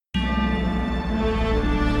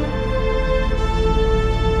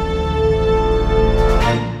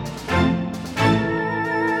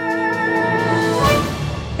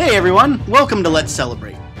everyone, welcome to Let's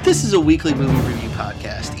Celebrate. This is a weekly movie review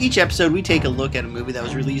podcast. Each episode we take a look at a movie that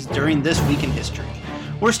was released during this week in history.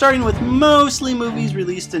 We're starting with mostly movies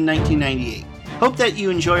released in 1998. Hope that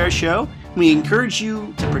you enjoy our show. We encourage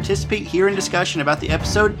you to participate here in discussion about the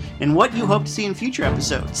episode and what you hope to see in future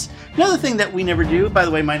episodes. Another thing that we never do, by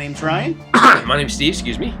the way, my name's Ryan. My name's Steve,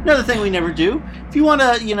 excuse me. Another thing we never do, if you want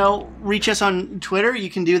to, reach us on Twitter,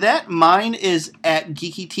 you can do that. Mine is at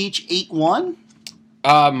GeekyTeach81.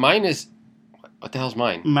 Mine is, what the hell's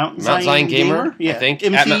mine? Mount Zion Gamer? I think.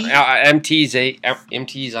 MT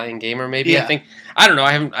Zion Gamer, maybe, Yeah. I think. I don't know,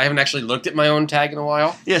 I haven't actually looked at my own tag in a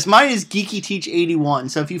while. Yes, mine is GeekyTeach81.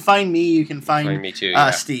 So if you find me, you can find me too, yeah.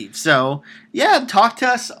 Steve. So, yeah, talk to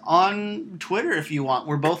us on Twitter if you want.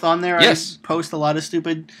 We're both on there. Yes. I post a lot of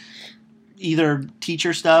stupid either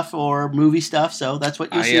teacher stuff or movie stuff, so that's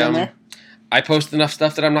what you'll see on there. I post enough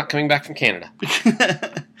stuff that I'm not coming back from Canada.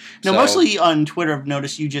 No, mostly on Twitter, I've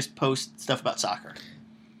noticed you just post stuff about soccer.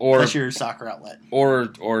 That's your soccer outlet. Or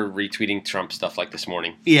retweeting Trump stuff like this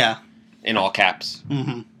morning. Yeah. In all caps.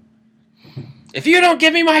 Mm-hmm. If you don't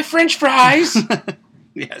give me my French fries!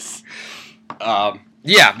 Yes.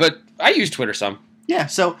 Yeah, but I use Twitter some. Yeah,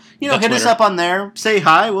 so, hit us up on there. Say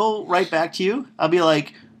hi. We'll write back to you. I'll be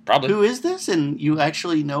like, probably. Who is this? And you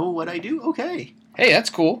actually know what I do? Okay. Hey, that's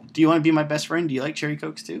cool. Do you want to be my best friend? Do you like Cherry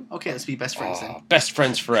Cokes too? Okay, let's be best friends then. Best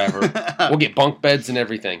friends forever. We'll get bunk beds and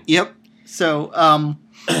everything. Yep. So,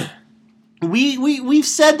 we've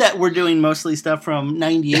said that we're doing mostly stuff from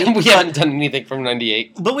 98. We haven't done anything from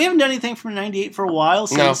 98. But we haven't done anything from 98 for a while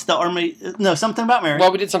since the Army... No, Something About Mary.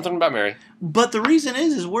 Well, we did Something About Mary. But the reason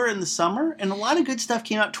is we're in the summer, and a lot of good stuff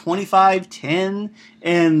came out 25, 10,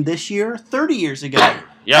 and this year, 30 years ago.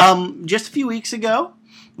 Yeah. Just a few weeks ago,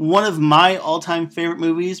 one of my all-time favorite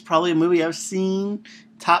movies, probably a movie I've seen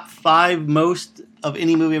top 5 most of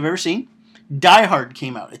any movie I've ever seen, Die Hard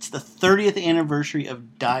came out. It's the 30th anniversary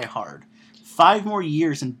of Die Hard. 5 more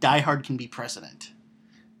years and Die Hard can be president.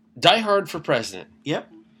 Die Hard for president. Yep.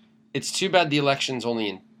 It's too bad the election's only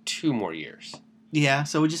in 2 more years. Yeah,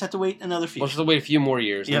 so we just have to wait another few. We'll just have to wait a few more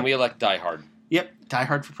years, and we elect Die Hard. Yep, Die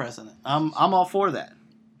Hard for president. I'm all for that.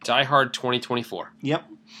 Die Hard 2024. Yep.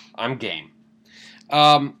 I'm game.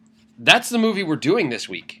 That's the movie we're doing this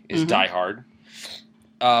week, is Die Hard.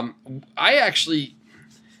 I actually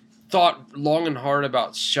thought long and hard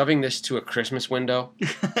about shoving this to a Christmas window.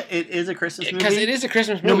 It is a Christmas movie? Because it is a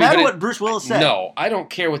Christmas movie. No matter what Bruce Willis said. No, I don't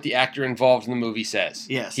care what the actor involved in the movie says.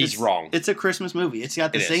 Yes. He's wrong. It's a Christmas movie. It's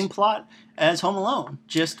got the same plot as Home Alone,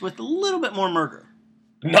 just with a little bit more murder.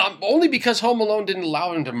 Not only because Home Alone didn't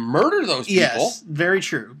allow him to murder those people. Yes, very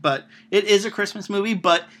true. But it is a Christmas movie,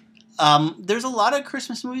 but there's a lot of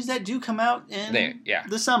Christmas movies that do come out in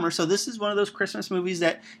the summer. So this is one of those Christmas movies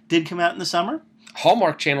that did come out in the summer.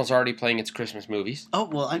 Hallmark Channel's already playing its Christmas movies. Oh,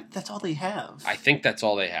 well, that's all they have. I think that's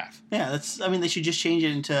all they have. Yeah, they should just change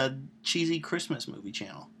it into a cheesy Christmas movie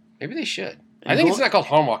channel. Maybe they should. I think it's not called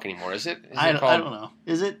Hallmark anymore, is it? I don't know.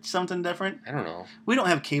 Is it something different? I don't know. We don't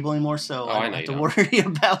have cable anymore, so I don't have to don't worry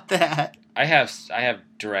about that. I have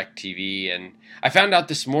DirecTV, and I found out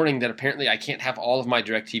this morning that apparently I can't have all of my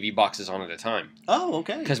DirecTV boxes on at a time. Oh,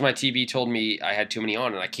 okay. Because my TV told me I had too many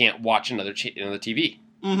on, and I can't watch another TV.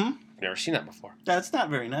 Mm-hmm. I've never seen that before. That's not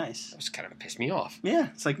very nice. That was kind of pissed me off. Yeah,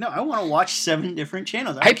 it's like, no, I want to watch 7 different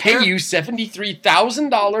channels. I pay you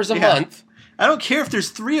 $73,000 a month. I don't care if there's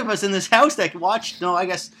 3 of us in this house that can watch. No, I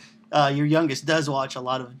guess your youngest does watch a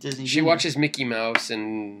lot of Disney. She watches Mickey Mouse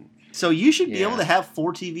and... So you should be able to have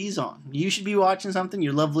 4 TVs on. You should be watching something.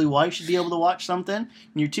 Your lovely wife should be able to watch something. And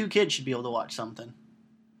your 2 kids should be able to watch something.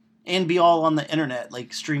 And be all on the internet,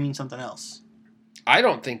 like streaming something else. I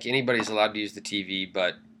don't think anybody's allowed to use the TV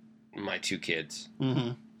but my 2 kids.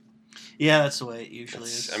 Mm-hmm. Yeah, that's the way it usually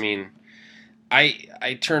is. I mean,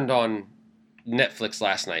 I turned on Netflix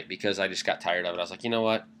last night because I just got tired of it. I was like, you know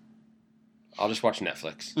what? I'll just watch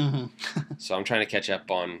Netflix. Mm-hmm. So I'm trying to catch up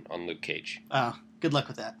on Luke Cage. Good luck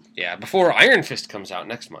with that. Yeah, before Iron Fist comes out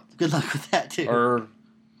next month. Good luck with that, too. Or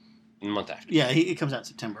the month after. Yeah, it comes out in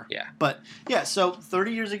September. Yeah. But, yeah, so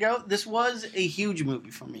 30 years ago, this was a huge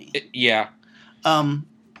movie for me. Yeah.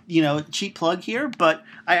 Cheap plug here, but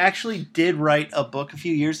I actually did write a book a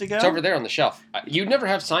few years ago. It's over there on the shelf. You never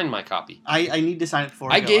have signed my copy. I need to sign it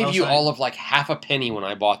before I gave you all of like half a penny when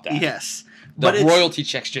I bought that. Yes. The royalty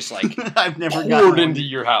check's just like I've never poured into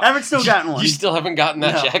your house. I haven't still gotten one. You still haven't gotten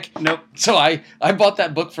that check? Nope. So I bought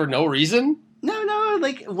that book for no reason? No,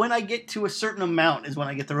 like when I get to a certain amount is when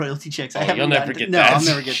I get the royalty checks. You'll never get that. No, I'll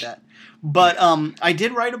never get that. But I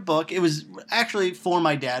did write a book. It was actually for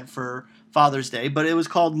my dad for Father's Day, but it was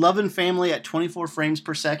called Love and Family at 24 frames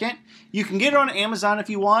per second. You can get it on Amazon if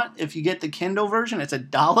you want. If you get the Kindle version, it's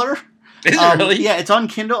 $1. Is it really? Yeah, it's on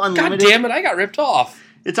Kindle Unlimited. God damn it, I got ripped off.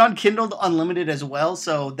 It's on Kindle Unlimited as well,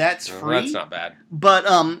 so that's free. That's not bad. But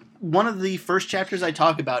one of the first chapters I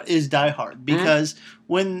talk about is Die Hard, because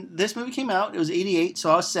when this movie came out, it was 88,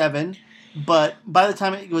 so I was 7. But by the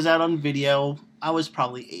time it was out on video, I was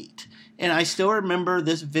probably 8. And I still remember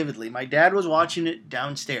this vividly. My dad was watching it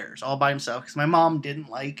downstairs all by himself because my mom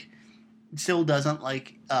still doesn't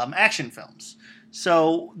like action films.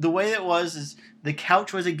 So the way it was is the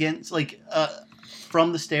couch was against,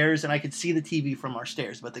 from the stairs, and I could see the TV from our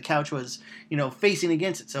stairs, but the couch was, facing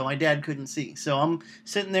against it, so my dad couldn't see. So I'm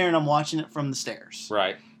sitting there and I'm watching it from the stairs.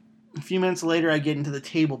 Right. A few minutes later, I get into the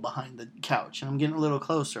table behind the couch, and I'm getting a little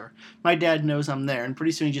closer. My dad knows I'm there, and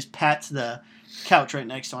pretty soon he just pats the couch right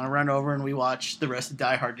next to him. I run over, and we watch the rest of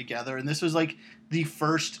Die Hard together, and this was, the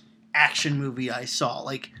first action movie I saw,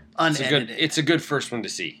 unedited. It's a good first one to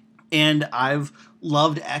see. And I've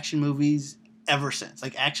loved action movies ever since.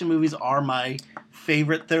 Action movies are my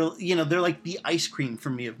favorite. They're like the ice cream for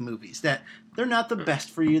me of movies. That they're not the best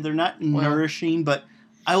for you. They're not nourishing, but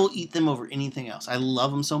I will eat them over anything else. I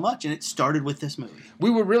love them so much, and it started with this movie.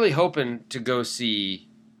 We were really hoping to go see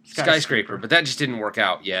Skyscraper, but that just didn't work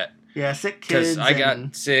out yet. Yeah, sick kids. Because I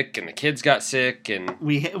got sick, and the kids got sick, and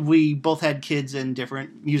we both had kids in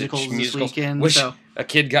different musicals this weekend. So a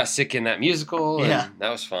kid got sick in that musical, and that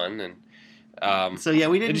was fun. And so yeah,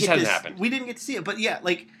 we didn't. It just hasn't happened. We didn't get to see it, but yeah,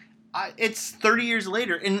 it's 30 years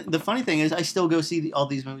later, and the funny thing is, I still go see all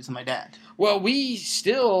these movies with my dad. Well, we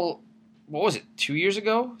still. What was it? 2 years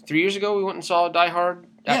ago? 3 years ago? We went and saw Die Hard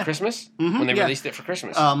at Christmas when they released it for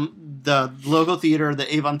Christmas. The local theater,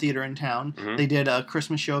 the Avon Theater in town, they did a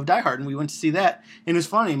Christmas show of Die Hard, and we went to see that. And it was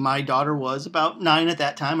funny. My daughter was about 9 at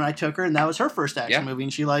that time, and I took her, and that was her first action movie.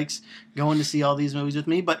 And she likes going to see all these movies with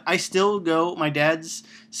me. But I still go. My dad's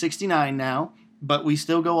 69 now, but we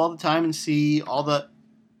still go all the time and see all the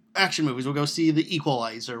action movies. We'll go see The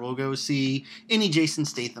Equalizer. We'll go see any Jason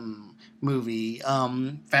Statham movie,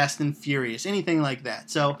 Fast and Furious, anything like that.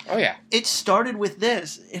 So it started with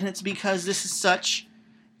this, and it's because this is such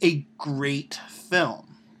a great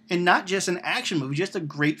film. And not just an action movie, just a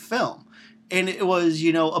great film. And it was,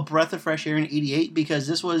 a breath of fresh air in 88 because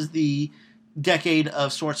this was the decade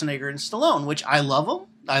of Schwarzenegger and Stallone, which I love them.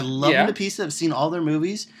 I love them to pieces. I've seen all their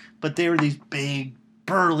movies, but they were these big,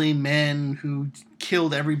 burly men who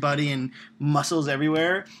killed everybody and muscles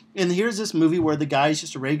everywhere. And here's this movie where the guy's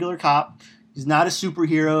just a regular cop. He's not a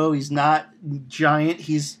superhero. He's not giant.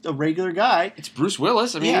 He's a regular guy. It's Bruce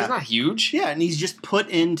Willis. I mean, he's not huge. Yeah, and he's just put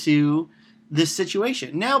into this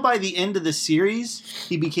situation. Now, by the end of the series,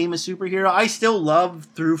 he became a superhero. I still love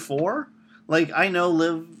through 4. I know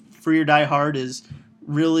Live Free or Die Hard is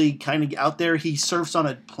really kind of out there. He surfs on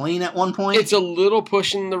a plane at one point. It's a little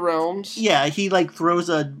pushing the realms. Yeah, he throws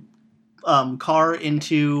a car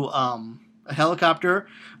into a helicopter,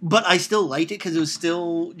 but I still liked it because it was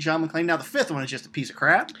still John McClane. Now the 5th one is just a piece of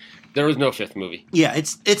crap. There was no 5th movie. Yeah,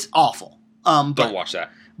 it's awful. Don't watch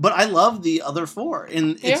that. But I love the other 4,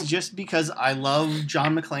 and it's just because I love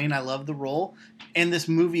John McClane. I love the role, and this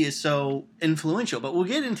movie is so influential. But we'll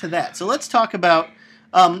get into that. So let's talk about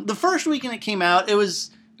the first weekend it came out. It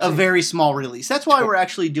was a very small release. That's why we're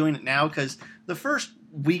actually doing it now, because the first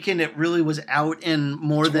weekend it really was out in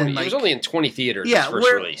more than it was only in 20 theaters.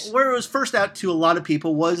 Release. Where it was first out to a lot of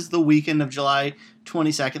people was the weekend of July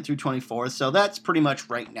 22nd through 24th. So that's pretty much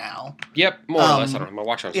right now. Yep, more or less. I don't have my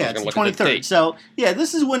watch on, so I can look at the date. So yeah,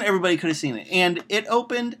 this is when everybody could have seen it, and it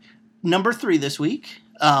opened number 3 this week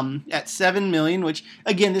at 7 million. Which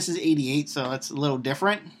again, this is 88, so that's a little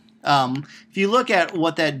different. If you look at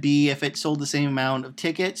what that'd be if it sold the same amount of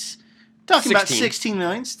tickets. Talking about 16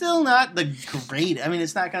 million, still not the great. I mean,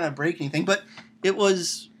 it's not going to break anything, but it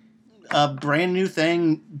was a brand new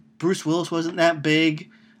thing. Bruce Willis wasn't that big.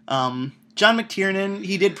 John McTiernan,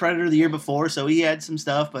 he did Predator the year before, so he had some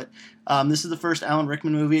stuff, but this is the first Alan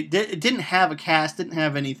Rickman movie. It didn't have a cast, didn't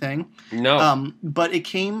have anything. No. But it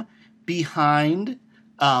came behind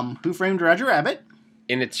Who Framed Roger Rabbit.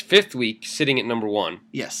 In its 5th week, sitting at number 1.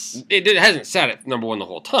 Yes. It hasn't sat at number 1 the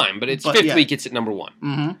whole time, but its 5th week, it's at number 1.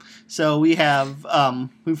 Mm-hmm. So we have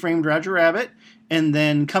Who Framed Roger Rabbit, and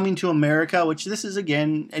then Coming to America, which this is,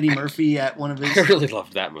 again, Eddie Murphy at one of his... I really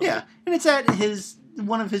loved that movie. Yeah, and it's at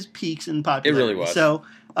one of his peaks in popularity. It really was. So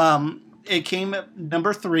it came at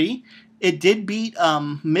number 3. It did beat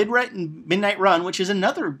Midnight Run, which is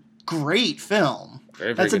another great film.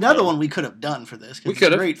 Very, very That's good another film. one we could have done for this, because it's could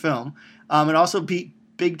a have. great film. It also beat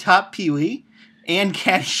Big Top Pee-wee and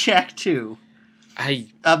Caddyshack 2.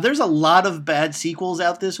 There's a lot of bad sequels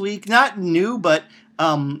out this week. Not new, but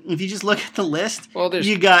if you just look at the list,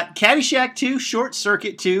 you got Caddyshack 2, Short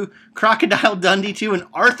Circuit 2, Crocodile Dundee 2, and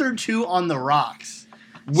Arthur 2 on the Rocks.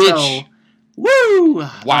 Woo!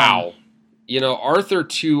 Wow. Arthur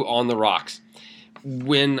 2 on the Rocks.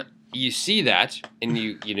 When you see that, and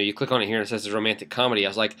you click on it here and it says it's a romantic comedy, I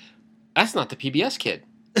was like, that's not the PBS kid.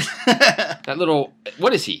 That little,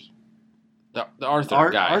 what is he? The Arthur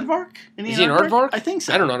guy. Aardvark? Is he an Aardvark? I think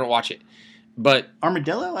so. I don't know. I don't watch it. But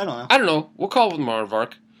Armadillo? I don't know. I don't know. We'll call him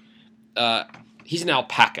Aardvark. He's an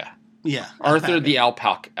alpaca. Yeah. Arthur the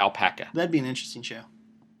alpaca. That'd be an interesting show.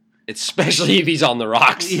 Especially if he's on the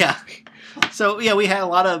Rocks. Yeah. So, yeah, we had a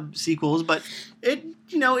lot of sequels, but it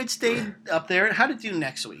stayed up there. How did it do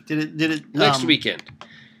next week? Did it next weekend?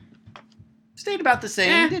 Stayed about the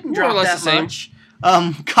same. Didn't more or drop less that the much.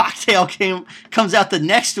 Cocktail comes out the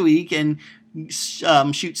next week and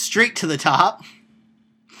shoots straight to the top.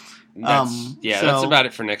 That's about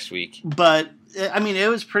it for next week. But I mean, it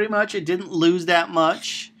was pretty much. It didn't lose that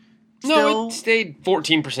much. No, it stayed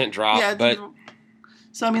 14% drop. Yeah, but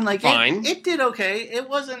so I mean, like, fine. It did okay. It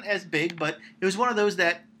wasn't as big, but it was one of those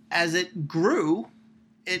that as it grew,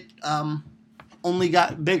 it only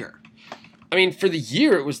got bigger. I mean, for the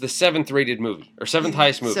year, it was the 7th rated movie, or 7th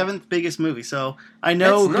highest movie. 7th biggest movie. So I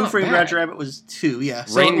know Who Framed Roger Rabbit was 2, yeah.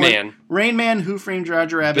 So Rain Man, Who Framed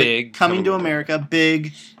Roger Rabbit, big, Coming to America,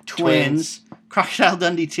 big, Twins, Crocodile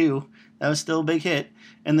Dundee 2, that was still a big hit,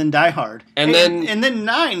 and then Die Hard. And then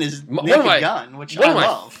 9 is Naked Gun, which I love. One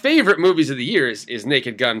of my favorite movies of the year is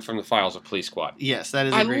Naked Gun from the Files of Police Squad. Yes, that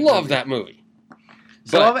is a great movie. I love that movie.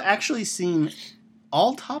 So I've actually seen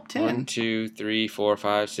all top 10. 1, 2, 3, 4,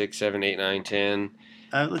 5, 6, 7, 8, 9, 10.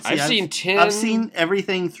 Let's see. I've seen 10. I've seen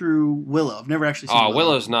everything through Willow. I've never actually seen Willow.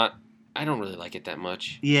 Willow's not... I don't really like it that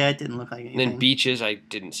much. Yeah, it didn't look like anything. And then Beaches, I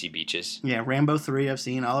didn't see Beaches. Yeah, Rambo 3, I've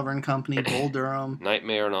seen. Oliver and Company, Bull Durham.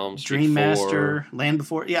 Nightmare on Elm Street Dream Master, Land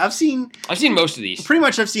Before... Yeah, I've seen most of these. Pretty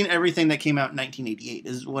much I've seen everything that came out in 1988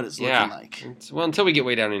 is what it's looking like. Well, until we get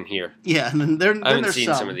way down in here. Yeah, and then I haven't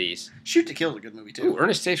seen some of these. Shoot to Kill is a good movie, too. Ooh,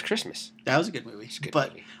 Ernest Saves Christmas. That was a good movie. It's a good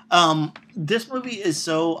movie. This movie is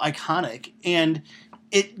so iconic, and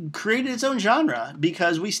it created its own genre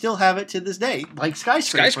because we still have it to this day. Like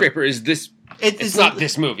Skyscraper. Skyscraper is this... It's not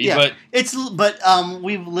this movie, but...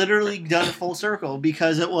 we've literally done a full circle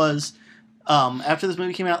because it was, after this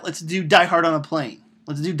movie came out, let's do Die Hard on a plane.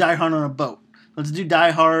 Let's do Die Hard on a boat. Let's do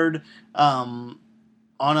Die Hard on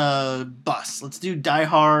a bus. Let's do Die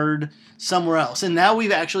Hard somewhere else. And now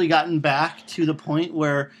we've actually gotten back to the point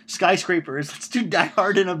where Skyscraper is, let's do Die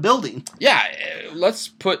Hard in a building. Yeah, let's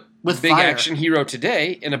put With Big fire. Action Hero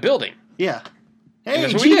Today in a building. Yeah. Hey,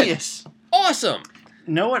 that's what genius. Awesome.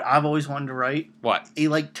 You know what I've always wanted to write? What?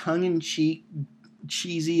 A tongue-in-cheek,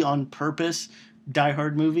 cheesy, on purpose Die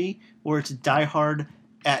Hard movie where it's Die Hard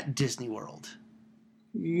at Disney World.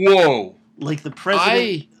 Whoa! Like the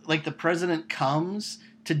president comes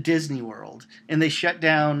to Disney World and they shut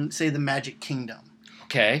down, say, the Magic Kingdom.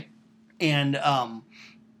 Okay. And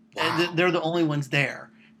they're the only ones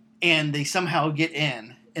there, and they somehow get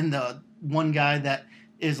in. And the one guy that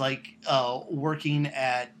is working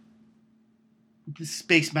at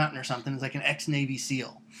Space Mountain or something is like an ex-Navy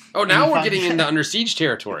SEAL. Oh, now we're getting into Under Siege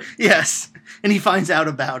territory. Yes, and he finds out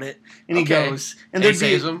about it, and he goes, and he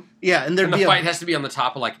saves him. Yeah, and the fight has to be on the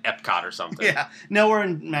top of Epcot or something. Yeah, no, we're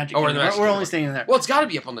in Magic Kingdom. We're only staying there. Well, it's got to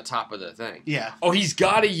be up on the top of the thing. Yeah. Oh, he's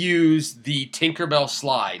got to use the Tinkerbell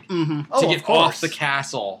slide to get off the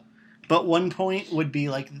castle. But one point would be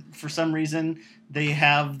for some reason they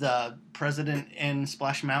have the president in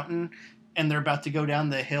Splash Mountain. And they're about to go down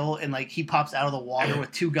the hill, and he pops out of the water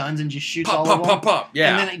with 2 guns and just shoots all of them.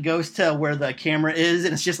 Yeah. And then it goes to where the camera is,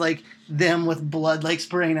 and it's just them with blood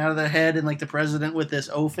spraying out of their head, and the president with this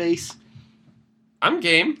O face. I'm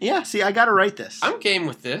game. Yeah, see, I got to write this. I'm game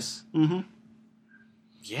with this. Mm-hmm.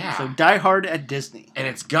 Yeah. So Die Hard at Disney. And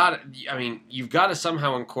it's got, you've got to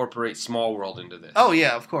somehow incorporate Small World into this. Oh,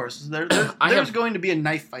 yeah, of course. There's going to be a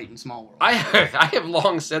knife fight in Small World. I have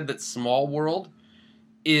long said that Small World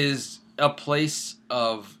is a place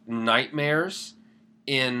of nightmares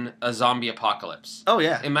in a zombie apocalypse. Oh,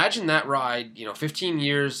 yeah. Imagine that ride, 15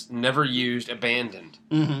 years, never used, abandoned,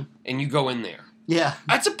 and you go in there. Yeah.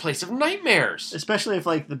 That's a place of nightmares. Especially if,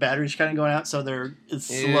 the battery's kind of going out, so it's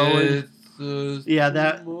slower. Yeah,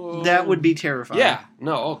 that would be terrifying. Yeah.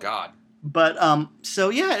 No, oh, God. But,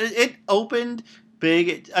 it opened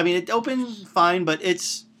big. It opened fine, but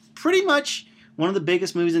it's pretty much one of the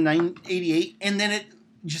biggest movies in 1988, and then it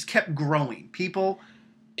just kept growing. People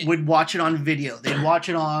would watch it on video. They'd watch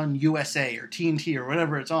it on USA or TNT or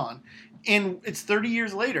whatever it's on. And it's 30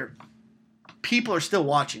 years later. people are still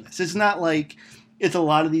watching this. It's not like it's a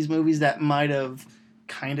lot of these movies that might have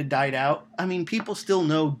kind of died out. I mean, people still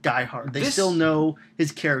know Die Hard. They still know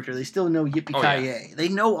his character. They still know Yippee-Ki-Yay. They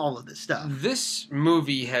know all of this stuff. This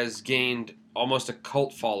movie has gained almost a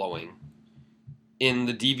cult following in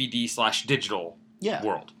the DVD/digital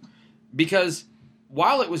world. Because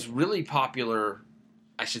while it was really popular,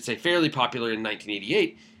 I should say fairly popular in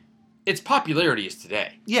 1988, its popularity is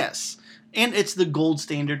today. Yes. And it's the gold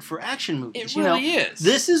standard for action movies. It really is.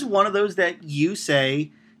 This is one of those that you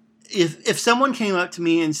say, if someone came up to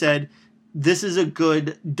me and said, this is a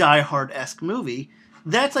good Die Hard-esque movie,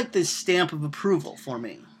 that's like the stamp of approval for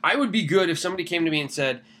me. I would be good if somebody came to me and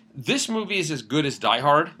said, this movie is as good as Die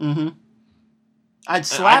Hard. Mm-hmm. I'd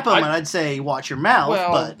slap them and I'd say, watch your mouth.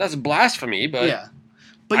 Well, but, that's blasphemy, but... Yeah.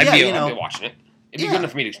 But I'd yeah, be watching it. It'd be good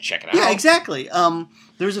enough for me to check it out. Yeah, exactly.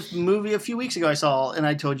 There's a movie a few weeks ago I saw, and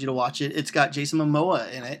I told you to watch it. It's got Jason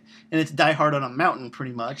Momoa in it, and it's Die Hard on a Mountain,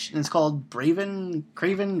 pretty much. And it's called Draven,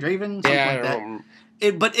 something like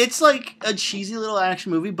that. But it's like a cheesy little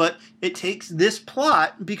action movie, but it takes this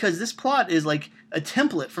plot, because this plot is like a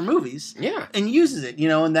template for movies. Yeah. And uses it.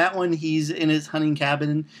 In that one, he's in his hunting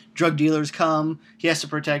cabin, drug dealers come, he has to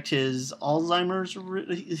protect his Alzheimer's,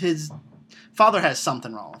 his father has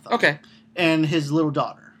something wrong with him. Okay. And his little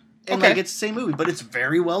daughter. And it's the same movie, but it's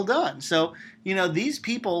very well done. So, these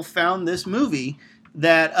people found this movie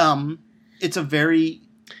that it's a very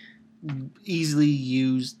easily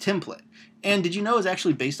used template. And did you know it's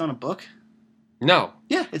actually based on a book? No.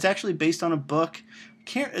 Yeah, it's actually based on a book.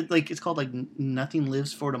 It's called Nothing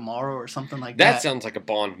Lives for Tomorrow or something like that. That sounds like a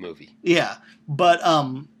Bond movie. Yeah, but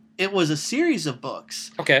it was a series of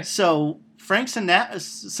books. Okay. So Frank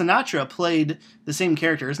Sinatra played the same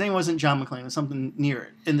character. His name wasn't John McClane. It was something near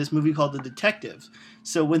it in this movie called The Detective.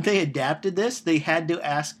 So when they adapted this, they had to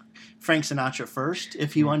ask Frank Sinatra first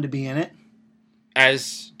if he wanted to be in it.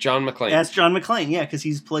 As John McClane. As John McClane, yeah, because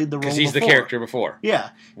he's played the role before. Because he's the character before. Yeah.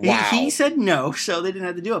 Wow. He said no, so they didn't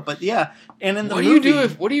have to do it. But yeah, and in the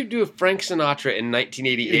movie... What do you do if Frank Sinatra in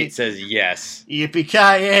 1988 says yes?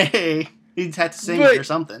 Yippee-ki-yay! He'd have to sing it or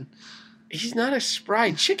something. He's not a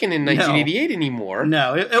spry chicken in 1988 anymore.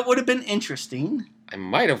 No, it would have been interesting. I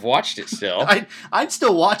might have watched it still. I'd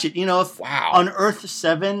still watch it. If wow. on Earth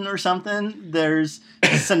 7 or something, there's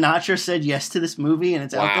Sinatra said yes to this movie and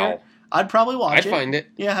it's out there, I'd probably watch it. I'd find it.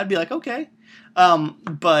 Yeah, I'd be like, okay.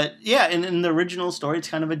 But yeah, in the original story, it's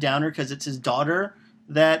kind of a downer because it's his daughter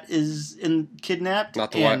that is kidnapped.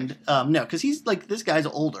 Not the wife. No, because he's like, this guy's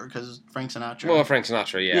older because Frank Sinatra. Well, Frank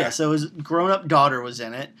Sinatra, yeah. Yeah, so his grown-up daughter was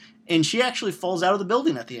in it, and she actually falls out of the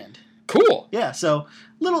building at the end. Cool. Yeah, so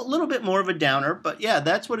little bit more of a downer, but yeah,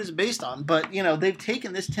 that's what it's based on. But they've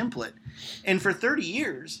taken this template, and for 30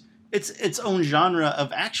 years, it's its own genre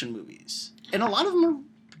of action movies, and a lot of them are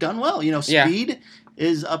done well. Speed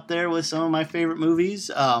is up there with some of my favorite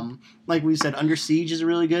movies. Like we said, Under Siege is a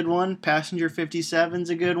really good one. Passenger 57 is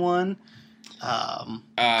a good one.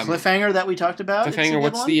 Cliffhanger that we talked about. Cliffhanger.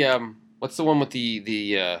 What's the one with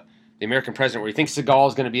the American president where he thinks Seagal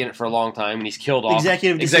is going to be in it for a long time and he's killed off?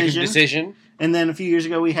 Executive Decision. And then a few years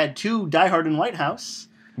ago we had 2 Die Hard and White House.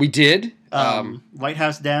 We did. White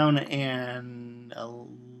House Down and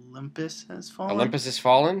Olympus Has Fallen. Olympus Has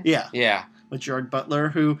Fallen? Yeah. Yeah. With Gerard Butler,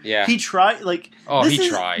 who he tried, he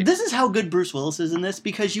tried. This is how good Bruce Willis is in this,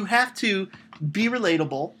 because you have to be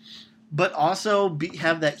relatable, but also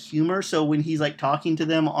have that humor, so when he's, talking to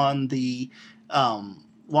them on the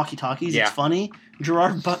walkie-talkies, it's funny.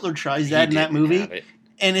 Gerard Butler tries that in that movie,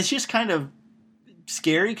 and it's just kind of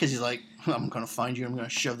scary, because he's like, I'm going to find you, I'm going to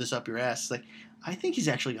shove this up your ass. It's like, I think he's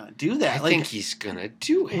actually going to do that. I think he's going to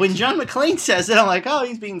do it. When John McClane says it, I'm like, oh,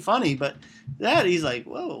 he's being funny, but that, he's like,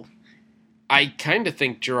 whoa. I kind of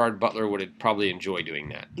think Gerard Butler would probably enjoy doing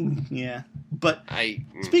that. Yeah. But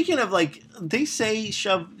speaking of, they say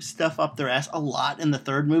shove stuff up their ass a lot in the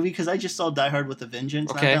third movie, because I just saw Die Hard with a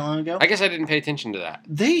Vengeance not that long ago. I guess I didn't pay attention to that.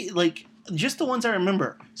 They, just the ones I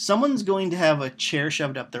remember, someone's going to have a chair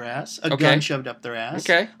shoved up their ass, a gun shoved up their ass,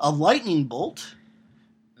 a lightning bolt.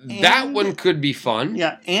 That one could be fun.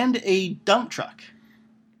 Yeah, and a dump truck.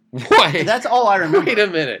 What? That's all I remember. Wait a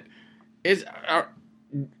minute.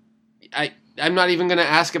 I'm not even going to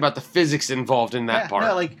ask about the physics involved in that part.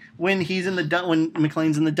 No, when he's in when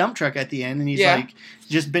McClane's in the dump truck at the end, and he's like,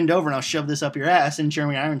 just bend over and I'll shove this up your ass, and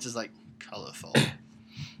Jeremy Irons is like, colorful.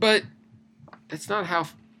 But that's not how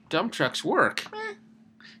dump trucks work.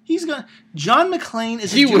 John McClane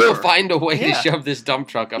is a doer. He will find a way to shove this dump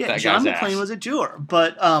truck up that guy's ass. John McClane was a doer.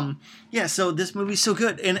 But, so this movie's so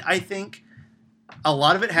good. And I think a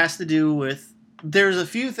lot of it has to do with, there's a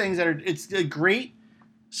few things it's a great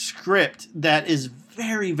script that is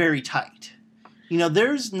very, very tight. You know,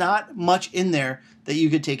 there's not much in there that you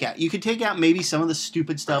could take out. You could take out maybe some of the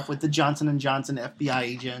stupid stuff with the Johnson & Johnson FBI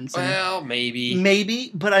agents. Well, maybe.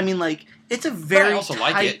 Maybe, but I mean, like, it's a very I also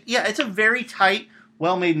tight, like it. Yeah, it's a very tight,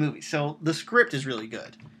 well-made movie. So the script is really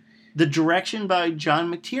good. The direction by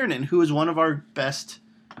John McTiernan, who is one of our best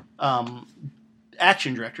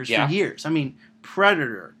action directors for years. I mean,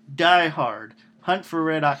 Predator, Die Hard, Hunt for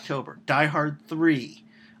Red October, Die Hard 3.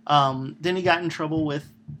 Then he got in trouble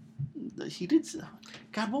with... He did...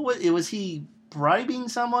 God, what was he bribing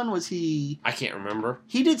someone? Was he... I can't remember.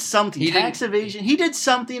 He did something. Tax evasion. He did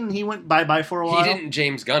something and he went bye-bye for a while. He didn't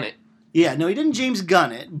James Gunn it. Yeah, no, he didn't James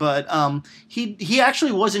Gunn it, but he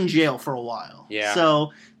actually was in jail for a while. Yeah.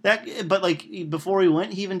 So but like before he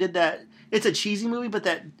went, he even did that. It's a cheesy movie, but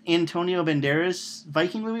that Antonio Banderas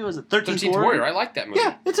Viking movie, was it 13th Warrior? I like that movie.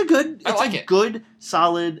 Yeah, it's a good,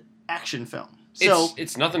 solid action film. So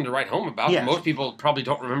it's nothing to write home about. Yeah. Most people probably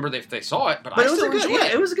don't remember if they saw it, but it I was still enjoyed it. Yeah,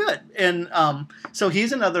 it was good. And so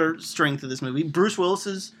he's another strength of this movie. Bruce Willis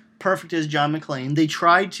is perfect as John McClane. They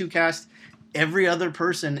tried to cast every other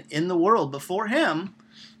person in the world before him,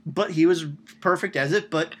 but he was perfect as it.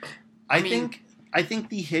 But I think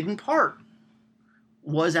the hidden part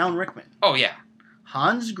was Alan Rickman. Oh yeah,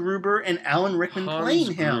 Hans Gruber and Alan Rickman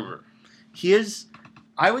playing him. He is,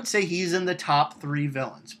 I would say, he's in the top 3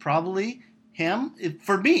 villains. Probably him.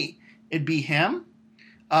 For me, it'd be him.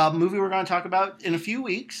 Movie we're going to talk about in a few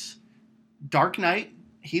weeks, Dark Knight,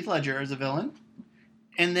 Heath Ledger as a villain.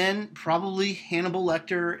 And then probably Hannibal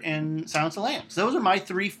Lecter and Silence of the Lambs. Those are my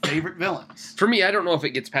 3 favorite villains. For me, I don't know if it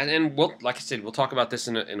gets past... And like I said, we'll talk about this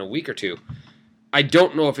in a week or two. I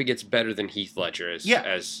don't know if it gets better than Heath Ledger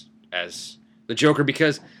as the Joker,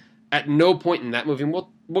 because at no point in that movie, and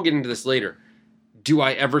we'll get into this later, do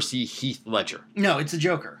I ever see Heath Ledger. No, it's a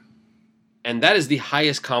Joker. And that is the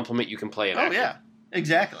highest compliment you can play in acting. Oh, yeah.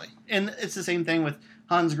 Exactly. And it's the same thing with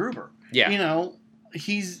Hans Gruber. Yeah. You know,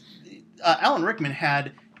 Alan Rickman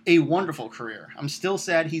had a wonderful career. I'm still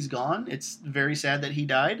sad he's gone. It's very sad that he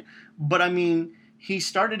died. But, I mean, he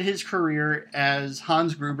started his career as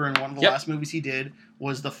Hans Gruber, and one of the last movies he did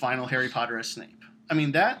was the final Harry Potter as Snape. I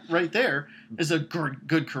mean, that right there is a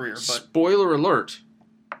good career. But spoiler alert,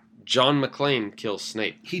 John McClane kills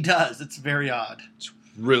Snape. He does. It's very odd. It's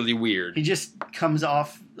really weird. He just comes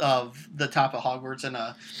off of the top of Hogwarts in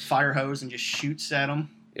a fire hose and just shoots at him.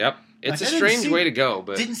 Yep. It's a strange way to go,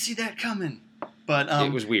 but... Didn't see that coming. But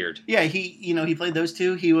it was weird. Yeah, he played those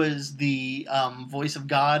 2. He was the voice of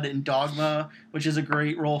God in Dogma, which is a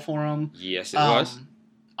great role for him. Yes, it was.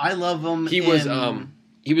 I love him. He was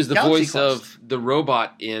the Galaxy voice Quest. of the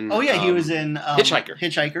robot in... Oh, yeah, he was in...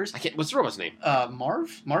 Hitchhikers. What's the robot's name?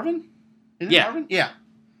 Marvin? Isn't it Marvin? Yeah.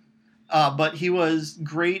 But he was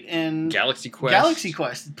great in... Galaxy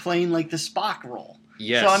Quest, playing like the Spock role.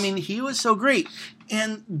 Yes. So, I mean, he was so great.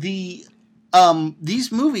 And these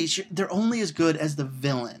movies, they're only as good as the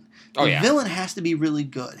villain. The villain has to be really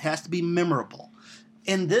good, has to be memorable.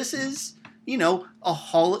 And this is,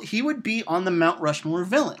 he would be on the Mount Rushmore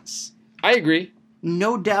villains. I agree.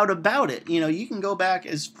 No doubt about it. You can go back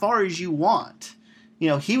as far as you want.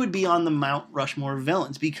 He would be on the Mount Rushmore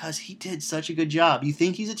villains because he did such a good job. You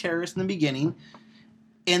think he's a terrorist in the beginning,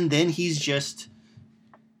 and then he's just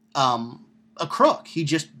a crook. He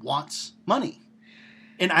just wants money.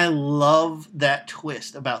 And I love that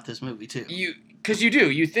twist about this movie, too. Because you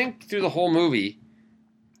do. You think through the whole movie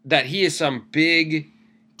that he is some big,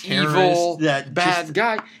 terrorist, evil, bad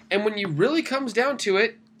guy. And when he really comes down to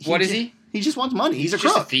it, what is he? He just wants money. He's a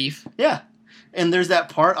just crook. A thief. Yeah. And there's that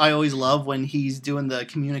part I always love when he's doing the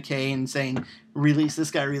communique and saying, release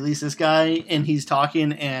this guy, and he's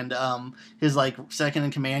talking, and his, second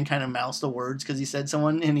in command kind of mouths the words because he said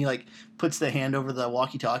someone, and he, puts the hand over the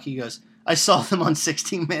walkie-talkie. He goes, I saw them on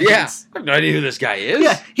 16 Minutes. Yeah, I have no idea who this guy is.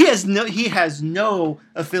 Yeah, he has no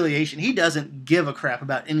affiliation. He doesn't give a crap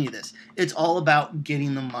about any of this. It's all about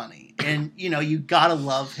getting the money. And, you gotta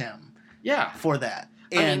love him for that.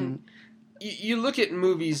 And you look at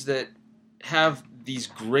movies that have these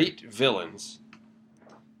great villains,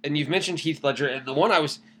 and you've mentioned Heath Ledger, and the one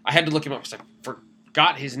I had to look him up because I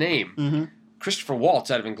forgot his name. Mm-hmm. Christopher Waltz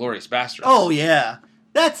out of Inglourious Basterds. Oh, yeah.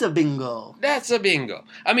 That's a bingo.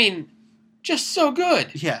 I mean, just so good.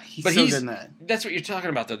 Yeah, he's good in that. That's what you're talking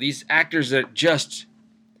about, though. These actors that just...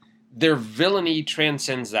 their villainy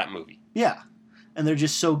transcends that movie. Yeah. And they're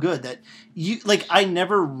just so good that I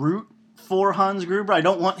never root for Hans Gruber. I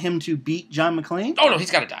don't want him to beat John McClane. Oh, no, he's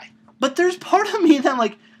got to die. But there's part of me that I'm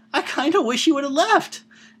like, I kind of wish he would have left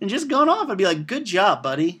and just gone off. I'd be like, good job,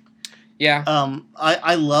 buddy. Yeah.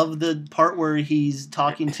 I love the part where he's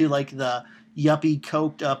talking to, the yuppie,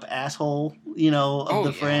 coked up asshole of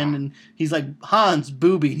the friend, and he's like, Hans,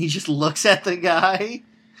 booby, and he just looks at the guy.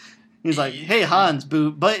 He's like, hey, Hans,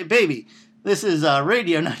 baby, this is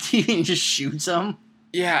radio, not TV, and just shoots him.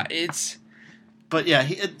 Yeah, But yeah,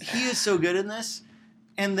 he is so good in this.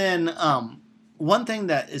 And then one thing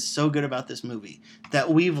that is so good about this movie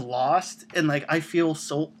that we've lost, and like I feel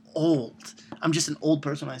so old. I'm just an old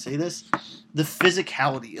person when I say this. The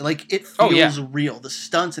physicality, like it feels real. The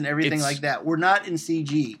stunts and everything like that. We're not in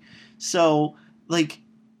CG, so like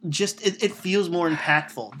just it feels more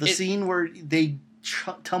impactful. The scene where they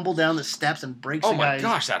tumble down the steps and breaks the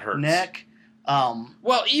guy's that hurts. neck.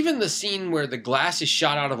 Well, even the scene where the glass is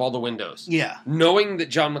shot out of all the windows. Yeah. Knowing that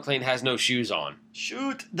John McClane has no shoes on.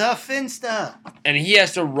 Shoot the finsta. And he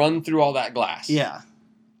has to run through all that glass. Yeah.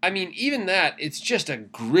 I mean, even that, it's just a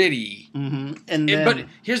gritty. Mm-hmm. But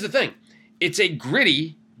here's the thing. It's a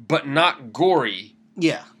gritty, but not gory.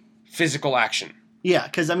 Yeah. Physical action. Yeah,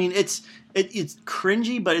 because, I mean, it's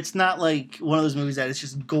cringy, but it's not like one of those movies that it's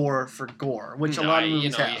just gore for gore, which a lot of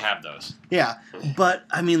movies have. You have those. Yeah, but,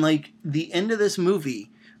 I mean, like, the end of this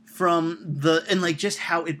movie, and, like, just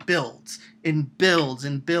how it builds, and builds,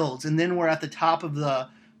 and builds, and then we're at the top of the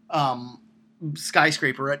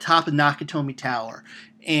skyscraper, at top of Nakatomi Tower,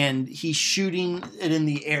 and he's shooting it in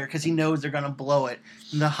the air because he knows they're going to blow it,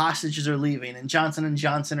 and the hostages are leaving, and Johnson &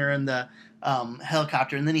 Johnson are in the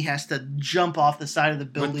helicopter, and then he has to jump off the side of the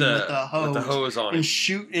building with the hose on and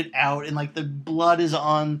shoot it out, and like the blood is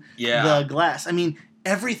on the glass. I mean,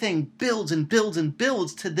 everything builds and builds and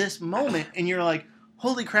builds to this moment, and you're like,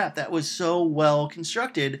 holy crap, that was so well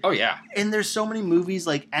constructed. Oh yeah. And there's so many movies,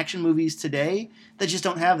 like action movies today, that just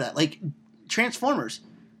don't have that. Like Transformers,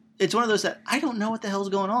 it's one of those that I don't know what the hell's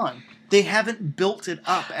going on. They haven't built it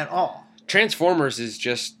up at all. Transformers is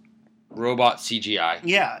just robot CGI.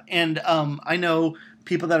 Yeah, and I know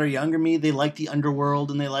people that are younger than me, they like the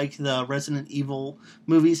Underworld and they like the Resident Evil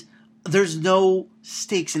movies. There's no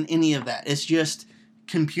stakes in any of that. It's just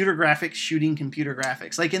computer graphics shooting computer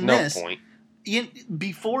graphics. Like in this, point.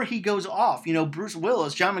 Before he goes off, Bruce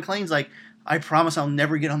Willis, John McClane's like, I promise I'll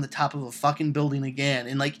never get on the top of a fucking building again.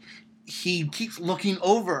 And like, he keeps looking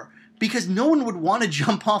over because no one would want to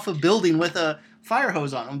jump off a building with a fire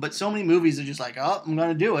hose on them. But so many movies are just like, oh, I'm going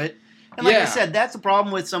to do it. And like I said, that's the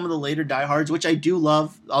problem with some of the later Die Hards, which I do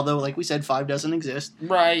love, although, like we said, 5 doesn't exist.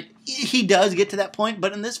 Right. He does get to that point,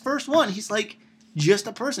 but in this first one, he's like just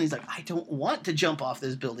a person. He's like, I don't want to jump off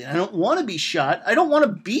this building. I don't want to be shot. I don't want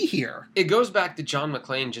to be here. It goes back to John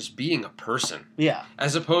McClane just being a person. Yeah.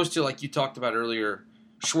 As opposed to, like you talked about earlier,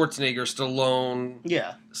 Schwarzenegger, Stallone,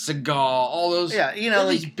 Seagal, all those,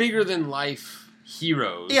 these bigger-than-life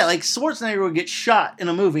heroes. Yeah, like Schwarzenegger would get shot in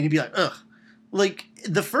a movie and he'd be like, ugh. Like,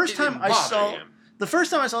 the first time I saw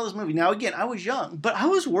this movie, now again, I was young, but I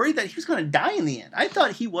was worried that he was going to die in the end. I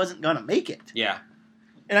thought he wasn't going to make it. Yeah.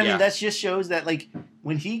 And I mean, that just shows that, like,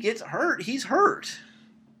 when he gets hurt, he's hurt.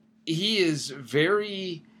 He is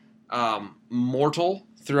very mortal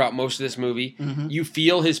throughout most of this movie. Mm-hmm. You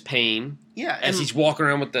feel his pain as he's walking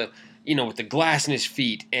around with the glass in his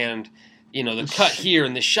feet and the cut here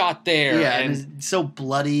and the shot there. Yeah, and it's so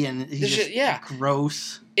bloody and he's just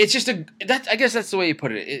gross. It's just I guess that's the way you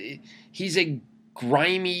put it. He's a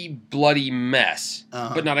grimy, bloody mess,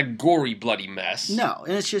 but not a gory, bloody mess. No,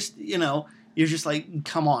 and it's just, you're just like,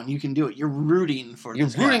 come on, you can do it. You're rooting for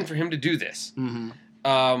this guy. You're rooting for him to do this.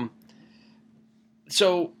 Mm-hmm.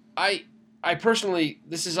 So I personally,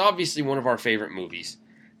 this is obviously one of our favorite movies.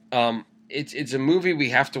 It's a movie we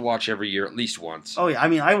have to watch every year at least once. Oh yeah, I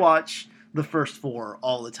mean, I watch the first 4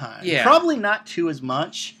 all the time. Yeah. Probably not 2 as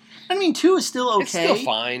much. I mean, 2 is still okay. It's still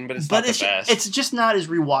fine, but it's not the best. It's just not as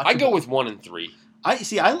rewatchable. I go with 1 and 3.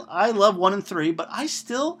 I love 1 and 3, but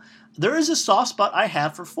there is a soft spot I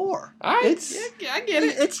have for 4. I get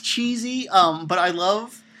it. It's cheesy, but I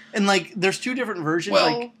love, and like, there's 2 different versions.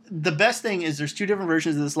 Well, like, the best thing is there's 2 different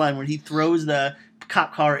versions of this line where he throws the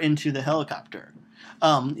cop car into the helicopter.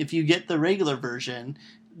 If you get the regular version,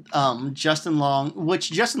 Justin Long,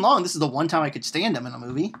 this is the one time I could stand him in a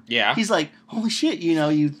movie. Yeah. He's like, holy shit,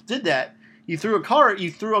 you did that. You threw a car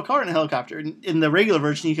in a helicopter. In the regular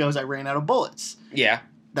version, he goes, I ran out of bullets. Yeah.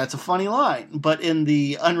 That's a funny line. But in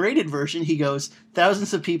the unrated version, he goes,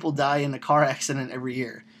 thousands of people die in a car accident every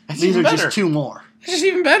year. These are just 2 more. It's just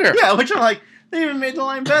even better. Yeah, which I'm like, they even made the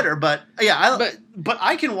line better. But yeah, but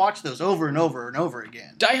I can watch those over and over and over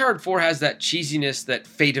again. Die Hard 4 has that cheesiness that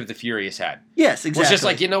Fate of the Furious had. Yes, exactly. It's just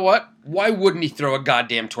like, you know what? Why wouldn't he throw a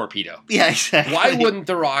goddamn torpedo? Yeah, exactly. Why wouldn't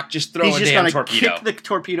The Rock just throw a damn torpedo? He's just going to kick the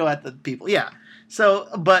torpedo at the people. Yeah. So,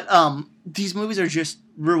 but these movies are just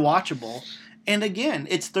rewatchable. And again,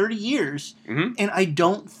 it's 30 years, and I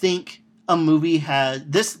don't think a movie has...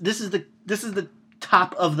 This is the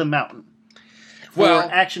top of the mountain for Well-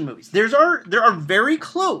 action movies. There are very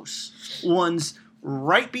close ones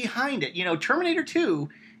right behind it. Terminator 2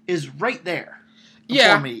 is right there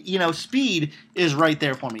Yeah. for me. Speed is right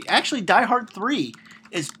there for me. Actually, Die Hard 3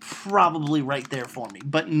 is probably right there for me.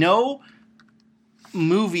 But no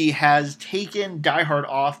movie has taken Die Hard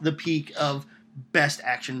off the peak of best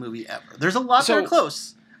action movie ever. There's a lot that are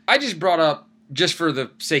close. I just brought up, just for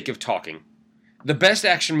the sake of talking, the best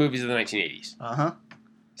action movies of the 1980s. Uh-huh.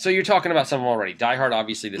 So you're talking about some of them already. Die Hard,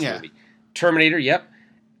 obviously, this Yeah. movie. Terminator, yep.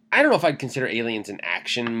 I don't know if I'd consider Aliens an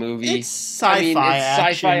action movie. It's sci-fi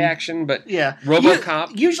it's sci-fi action, but Yeah.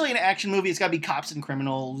 RoboCop. Usually in an action movie, it's got to be cops and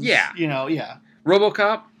criminals. Yeah. Yeah.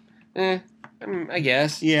 RoboCop, I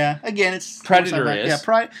guess. Yeah. Again, it's... Predator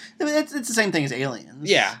sci-fi. is. Yeah, it's the same thing as Aliens.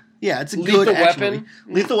 Yeah. Yeah, it's a Lethal good action Weapon.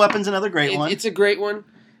 movie. Lethal Weapon's another great one. It's a great one.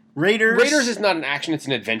 Raiders. Raiders is not an action, it's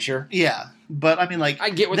an adventure. Yeah. But, I mean, like... I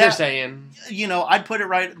get what they're saying. I'd put it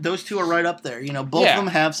right... Those two are right up there. Both of them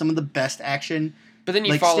have some of the best action, But then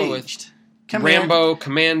you like, follow staged. with Rambo,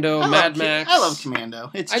 Commando, Mad Max. I love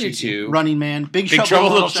Commando. It's I do cheesy. too. Running Man. Big Trouble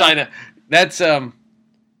in Little China. That's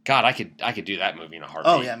God, I could do that movie in a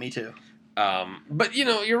heartbeat. Oh yeah, me too. But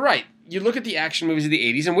you're right. You look at the action movies of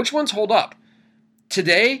the 80s and which ones hold up.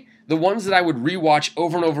 Today, the ones that I would rewatch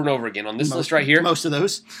over and over and over again on this list right here. Most of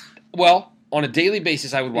those. Well, on a daily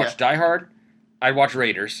basis, I would watch Die Hard. I'd watch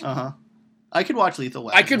Raiders. Uh-huh. I could watch Lethal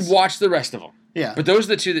Weapons. I could watch the rest of them. Yeah. But those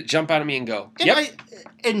are the two that jump out at me and go, yep.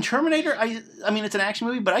 And Terminator, I mean, it's an action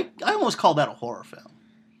movie, but I almost call that a horror film.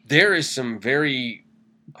 There is some very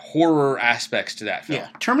horror aspects to that film. Yeah.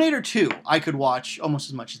 Terminator 2, I could watch almost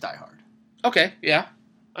as much as Die Hard. Okay, yeah.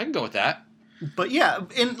 I can go with that. But yeah,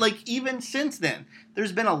 and like even since then,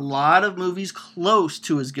 there's been a lot of movies close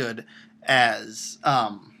to as good as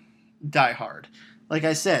Die Hard. Like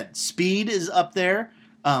I said, Speed is up there.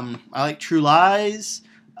 I like True Lies.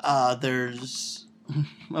 There's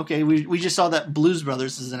we just saw that Blues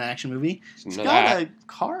Brothers is an action movie. It's got a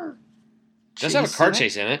car. Does have a car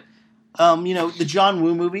chase in it. The John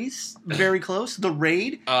Woo movies, very close. The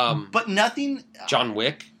Raid, but nothing. John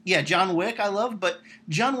Wick. Yeah, John Wick I love, but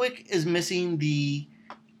John Wick is missing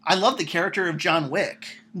I love the character of John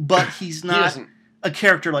Wick, but he's not a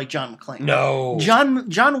character like John McClane. No.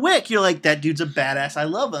 John Wick, you're like, that dude's a badass. I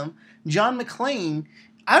love him. John McClane,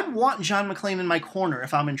 I'd want John McClane in my corner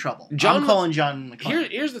if I'm in trouble. I'm calling John McClane.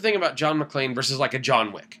 Here's the thing about John McClane versus like a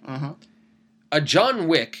John Wick. Uh-huh. A John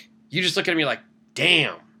Wick, you just look at me like,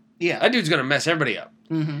 damn. Yeah. That dude's going to mess everybody up.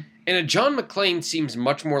 Mm-hmm. And a John McClane seems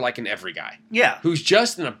much more like an every guy. Yeah. Who's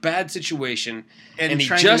just in a bad situation and he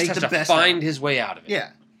trying just to make has the to best find his way out of it.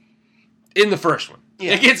 Yeah. In the first one.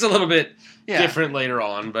 Yeah. It gets a little bit Yeah. different later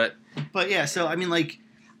on, but yeah, so I mean, like,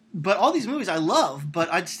 but all these movies I love,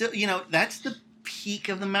 but I'd still, that's the peak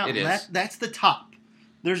of the mountain. It is. That's the top.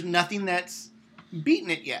 There's nothing that's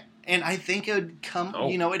beaten it yet, and I think it would come. Oh.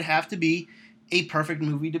 It'd have to be a perfect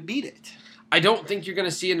movie to beat it. I don't think you're going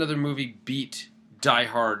to see another movie beat Die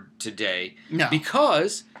Hard today. No,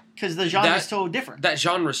 because the genre is so different. That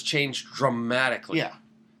genre's changed dramatically. Yeah,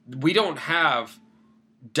 we don't have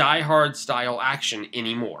Die Hard style action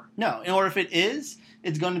anymore. No, or if it is,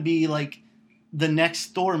 it's going to be like the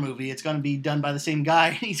next Thor movie. It's going to be done by the same guy,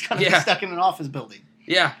 and he's going to be stuck in an office building.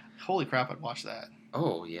 Yeah. Holy crap! I'd watch that.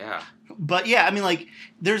 Oh yeah. But yeah, I mean, like,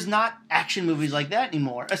 there's not action movies like that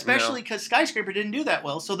anymore, especially because Skyscraper didn't do that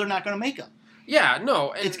well, so they're not going to make them. Yeah,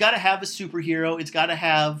 no. It's got to have a superhero. It's got to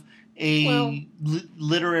have a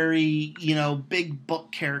literary, big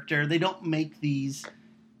book character. They don't make these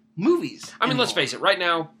movies I mean, anymore. let's face it. Right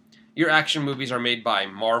now, your action movies are made by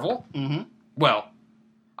Marvel. Mm-hmm. Well,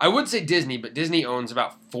 I would say Disney, but Disney owns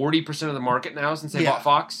about 40% of the market now since they bought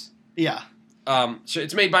Fox. Yeah. So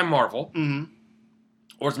it's made by Marvel. Mm-hmm.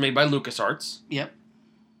 Or it's made by LucasArts. Yep.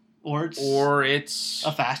 Or it's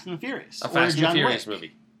a Fast and the Furious. A Fast and the Furious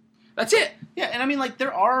movie. That's it. Yeah, and I mean, like,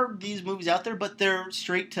 there are these movies out there, but they're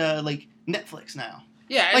straight to, like, Netflix now.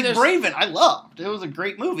 Yeah. Like, Braven, I loved. It was a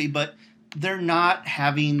great movie, but they're not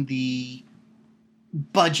having the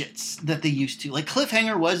budgets that they used to. Like,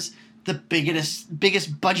 Cliffhanger was the biggest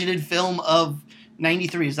budgeted film of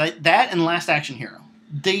 93. Is that and Last Action Hero.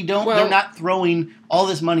 They're not throwing all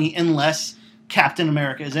this money unless Captain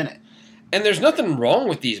America is in it. And there's nothing wrong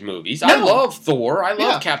with these movies. No. I love Thor. I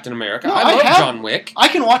love Captain America. No, I love John Wick. I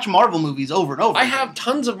can watch Marvel movies over and over. I have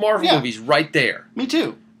tons of Marvel movies right there. Me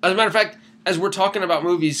too. As a matter of fact, as we're talking about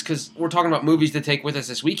movies, because we're talking about movies to take with us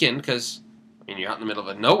this weekend, because you're out in the middle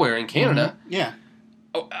of nowhere in Canada. Mm-hmm. Yeah.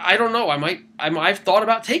 Oh, I don't know. I've thought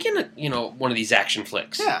about taking one of these action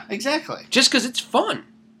flicks. Yeah, exactly. Just because it's fun.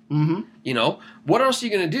 Mm-hmm. What else are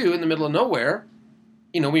you going to do in the middle of nowhere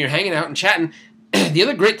when you're hanging out and chatting. The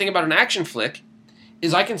other great thing about an action flick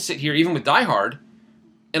is I can sit here, even with Die Hard,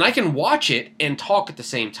 and I can watch it and talk at the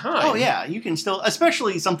same time. Oh, yeah. You can still...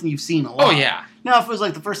 Especially something you've seen a lot. Oh, yeah. Now, if it was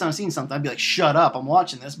like the first time I've seen something, I'd be like, shut up, I'm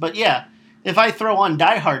watching this. But yeah, if I throw on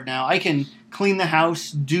Die Hard now, I can clean the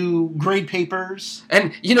house, do grade papers.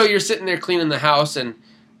 And, you're sitting there cleaning the house, and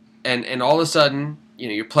all of a sudden,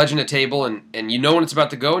 you're pledging a table, and you know when it's about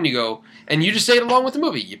to go, and you go... And you just say it along with the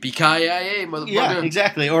movie. Yippee-ki-yay, motherfucker. Yeah,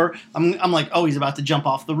 exactly. Or I'm like, oh, he's about to jump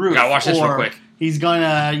off the roof. Gotta watch this real quick. He's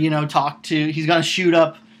gonna, he's gonna shoot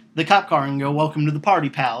up the cop car and go, welcome to the party,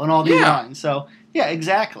 pal, and all these lines. So, yeah,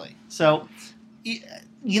 exactly. So,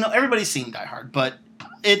 everybody's seen Die Hard, but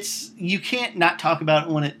you can't not talk about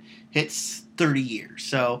it when it hits 30 years.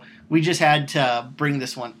 So, we just had to bring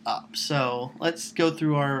this one up. So, let's go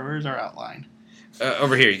through where's our outline?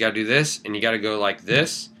 Over here, you gotta do this, and you gotta go like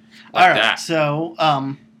this. All right, that. So,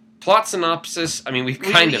 plot synopsis. I mean, we've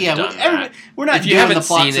kind of done that. We're not doing the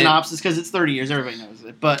plot synopsis because it's 30 years. Everybody knows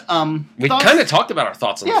it. But we kind of talked about our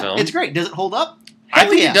thoughts on the film. It's great. Does it hold up? I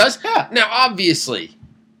think it does. Yeah. Now, obviously,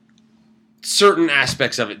 certain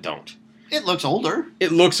aspects of it don't. It looks older.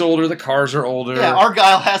 It looks older. The cars are older. Yeah,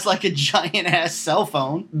 Argyle has like a giant-ass cell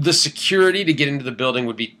phone. The security to get into the building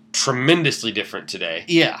would be tremendously different today.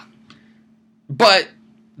 Yeah. But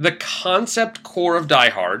the concept core of Die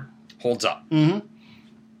Hard holds up. Mm-hmm.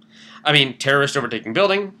 I mean, terrorist overtaking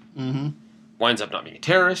building. Mm-hmm. Winds up not being a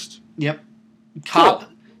terrorist. Yep. Cop. Cool.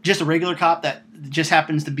 Just a regular cop that just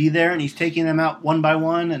happens to be there, and he's taking them out one by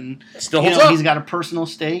one, and still holds up. He's got a personal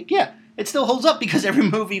stake. Yeah, it still holds up because every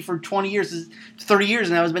movie for 20 years, 30 years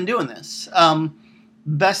now has been doing this.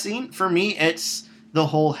 Best scene for me, it's the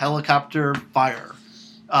whole helicopter fire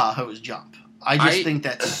hose jump. I think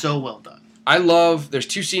that's so well done. There's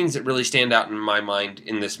two scenes that really stand out in my mind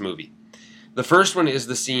in this movie. The first one is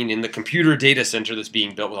the scene in the computer data center that's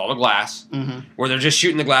being built with all the glass, where they're just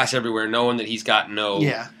shooting the glass everywhere, knowing that he's got no...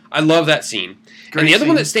 Yeah. I love that scene. Great and the other scene.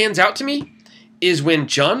 one that stands out to me is when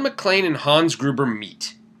John McClane and Hans Gruber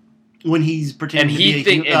meet. When he's pretending he's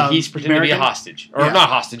pretending to be a hostage. Or not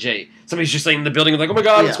hostage, somebody's just in the building like, oh my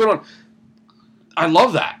god, what's going on? I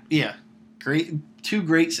love that. Yeah. Great. Two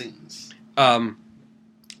great scenes. The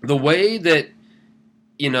way that,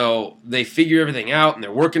 they figure everything out and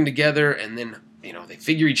they're working together and then, they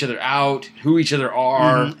figure each other out, who each other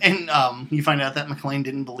are. Mm-hmm. And you find out that McClane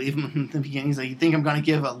didn't believe him in the beginning. He's like, you think I'm going to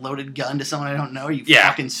give a loaded gun to someone I don't know? You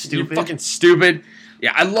fucking stupid. You're fucking stupid.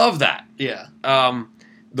 Yeah, I love that. Yeah.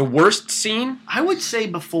 The worst scene? I would say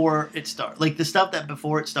before it starts. Like, the stuff that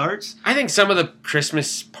before it starts. I think some of the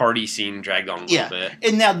Christmas party scene dragged on a little bit.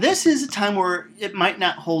 And now this is a time where it might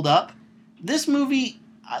not hold up. This movie,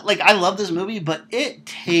 I love this movie, but it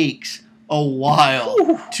takes a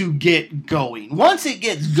while to get going. Once it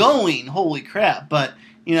gets going, holy crap. But,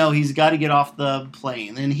 he's got to get off the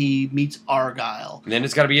plane. Then he meets Argyle. And then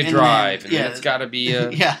it's got to be a drive. And then it's got to be a...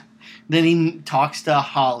 Yeah. Then he talks to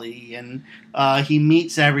Holly, and he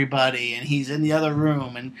meets everybody, and he's in the other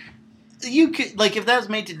room. And you could, if that was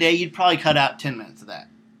made today, you'd probably cut out 10 minutes of that.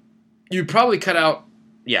 You'd probably cut out,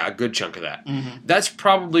 a good chunk of that. Mm-hmm. That's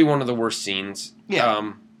probably one of the worst scenes.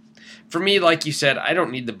 Yeah. For me, like you said, I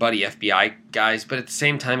don't need the buddy FBI guys, but at the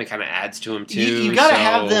same time, it kind of adds to him, too. You got to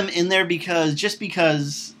have them in there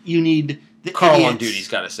because you need the Carl idiots. on duty's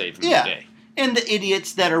got to save him today. And the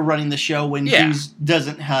idiots that are running the show when he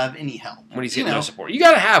doesn't have any help. When he's getting no support. You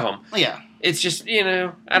got to have them. Yeah. It's just, I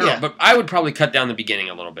don't know. But I would probably cut down the beginning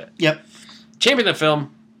a little bit. Yep. Champion of the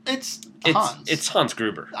film. It's Hans. It's Hans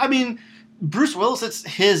Gruber. I mean, Bruce Willis, it's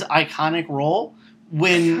his iconic role.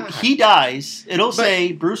 When he dies, it'll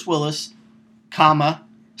say Bruce Willis,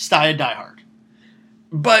 Staya Die Hard.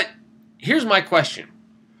 But here's my question.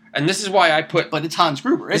 And this is why I put... But it's Hans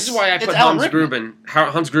Gruber. This is why I put Hans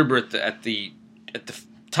Gruber at the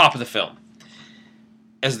top of the film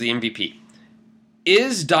as the MVP.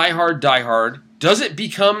 Is Die Hard? Does it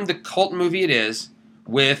become the cult movie it is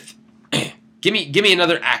with... give me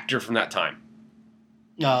another actor from that time.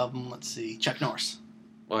 Let's see. Chuck Norris.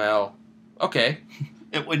 Well, okay.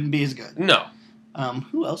 It wouldn't be as good. No.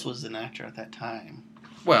 Who else was an actor at that time?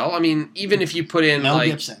 Well, I mean, even if you put in Mel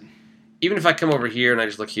Gibson. Even if I come over here and I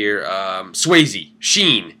just look here, Swayze,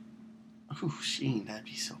 Sheen. Ooh, Sheen, that'd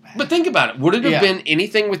be so bad. But think about it. Would it have been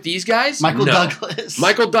anything with these guys? Michael Douglas.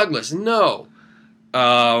 Michael Douglas, no.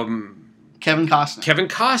 Kevin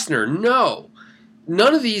Costner, no.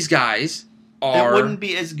 None of these guys are... It wouldn't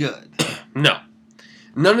be as good. No.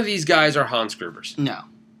 None of these guys are Hans Grubers. No.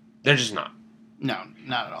 They're just not. No,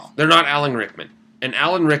 not at all. They're not Alan Rickman. And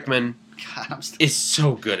Alan Rickman... God, is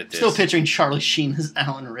so good at this. Still picturing Charlie Sheen as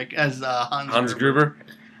Hans Gruber.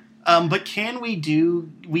 But we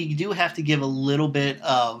do have to give a little bit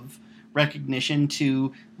of recognition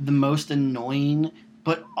to the most annoying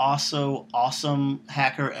but also awesome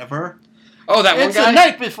hacker ever. Oh, that one It's guy? the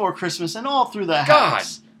night before Christmas and all through the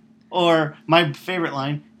house. Or my favorite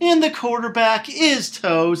line, and the quarterback is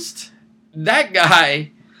toast. That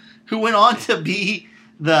guy. Who went on to be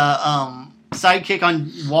the sidekick on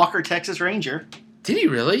Walker, Texas Ranger. Did he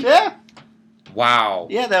really? Yeah. Wow.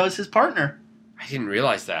 Yeah, that was his partner. I didn't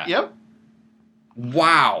realize that. Yep.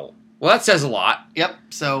 Wow. Well, that says a lot. Yep.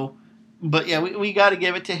 So, but yeah, we got to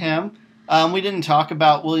give it to him. We didn't talk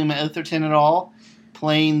about William Atherton at all,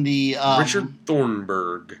 playing the Richard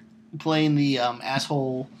Thornburg. playing the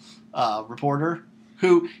asshole reporter.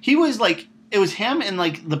 Who he was like. It was him and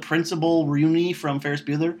like the principal Rooney from Ferris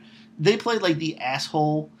Bueller. They played like the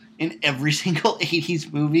asshole in every single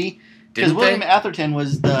 80s movie. Because William Atherton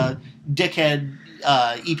was the dickhead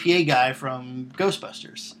EPA guy from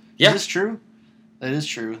Ghostbusters. Yeah. Is this true? That is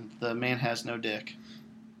true. The man has no dick.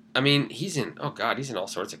 I mean, he's in all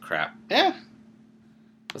sorts of crap. Yeah.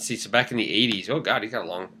 Let's see, so back in the 80s, oh God, he's got a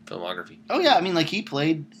long filmography. Oh, yeah. I mean, like, he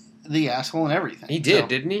played the asshole and everything. He did,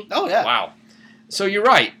 didn't he? Oh, yeah. Wow. So you're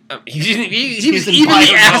right. He was in even Biodome.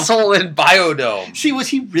 the asshole in Biodome. See, was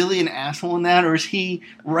he really an asshole in that, or is he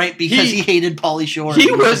right because he hated Pauly Shore?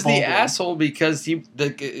 He was the asshole because the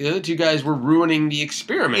other two guys were ruining the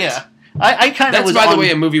experiment. Yeah. I kind of was That's, by the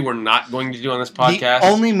way, a movie we're not going to do on this podcast. The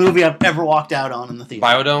only movie I've ever walked out on in the theater.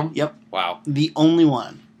 Biodome? Yep. Wow. The only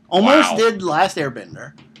one. Almost did Last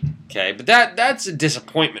Airbender. Okay, but that's a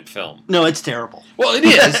disappointment film. No, it's terrible. Well, it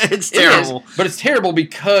is. It's terrible. But it's terrible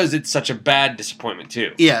because it's such a bad disappointment,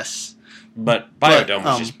 too. Yes. But Biodome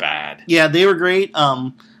was just bad. Yeah, they were great.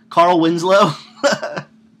 Carl Winslow.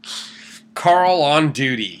 Carl on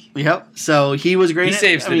duty. Yep. So he was great. He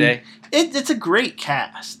saves the day. It's a great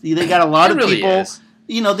cast. They got a lot of really people. Is.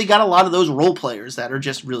 You know, they got a lot of those role players that are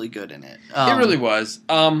just really good in it. It really was.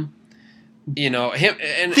 You know, him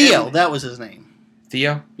and Theo, that was his name.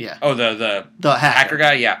 Theo? Yeah. Oh, the hacker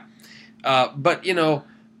guy, yeah. But you know,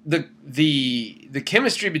 the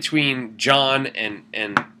chemistry between John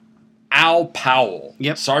and Al Powell,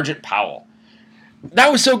 yep. Sergeant Powell,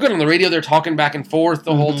 that was so good on the radio. They're talking back and forth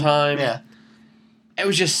the whole time. Yeah. It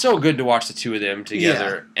was just so good to watch the two of them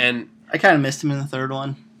together. Yeah. And I kind of missed him in the third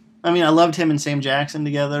one. I mean, I loved him and Sam Jackson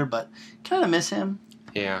together, but kind of miss him.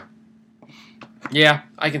 Yeah. Yeah,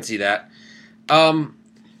 I can see that.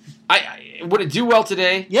 Would it do well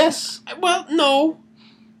today? Yes. Well, no.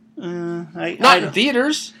 Not in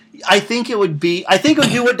theaters. I think it would be. I think it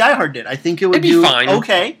would do what Die Hard did. I think it would do fine.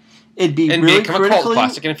 Okay. It'd be and really become a cult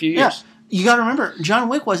classic in a few years. Yeah. You got to remember, John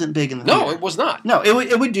Wick wasn't big in the theater. No, it was not. No,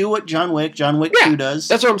 it would do what John Wick 2 does.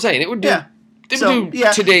 That's what I'm saying. It would do. Yeah. It would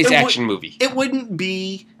do today's action movie. It wouldn't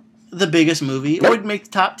be the biggest movie. It wouldn't make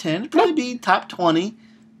the top 10. It'd probably be top 20.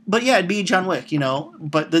 But yeah, it'd be John Wick, you know.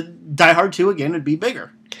 But the Die Hard 2 again would be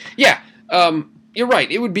bigger. Yeah. You're right.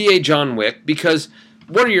 It would be a John Wick because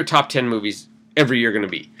what are your top 10 movies every year going to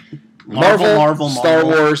be? Marvel, Star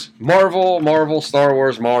Wars, Marvel, Star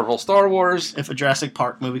Wars. If a Jurassic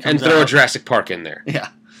Park movie comes out. And throw a Jurassic Park in there. Yeah.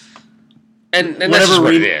 And that's just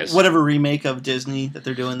what it is. Whatever remake of Disney that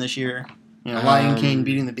they're doing this year. You know, Lion King,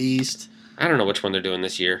 Beauty and the Beast. I don't know which one they're doing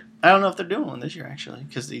this year. I don't know if they're doing one this year, actually.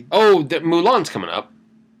 Mulan's coming up.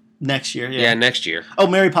 Next year, yeah. Yeah, next year. Oh,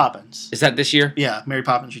 Mary Poppins. Is that this year? Yeah, Mary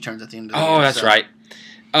Poppins returns at the end of the year. Oh, that's right.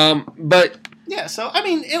 But yeah, so I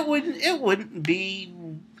mean, it wouldn't be.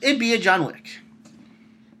 It'd be a John Wick.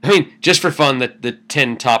 I mean, just for fun, the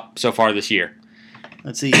 10 top so far this year.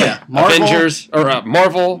 Let's see, yeah, Marvel, Avengers or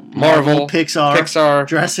Marvel, Pixar,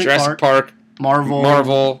 Jurassic Park,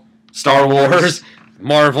 Marvel, Star Wars,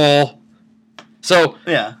 Marvel. So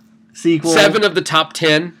yeah, sequel. 7 of the top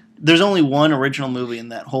 10. There's only one original movie in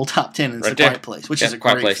that whole top 10, and it's A Quiet Place, which is a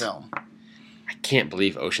great film. I can't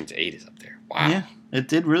believe Ocean's 8 is up there. Wow. Yeah, it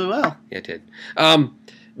did really well. Yeah, it did.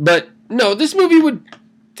 But no, this movie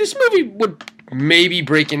would maybe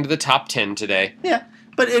break into the top 10 today. Yeah,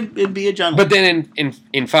 but it'd be a John Wick. But then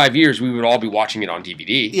in 5 years, we would all be watching it on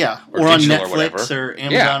DVD. Yeah, or on Netflix or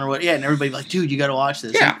Amazon or what. Yeah, and everybody'd be like, dude, you got to watch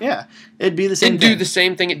this. Yeah. Yeah, it'd be the same thing. It'd do the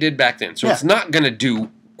same thing it did back then. So it's not going to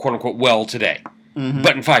do, quote unquote, well today. Mm-hmm.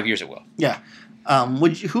 But in 5 years, it will. Yeah.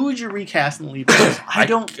 Who would you recast in the lead roles? I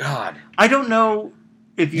don't know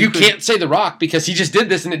if you can't say The Rock because he just did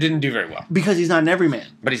this and it didn't do very well. Because he's not an everyman.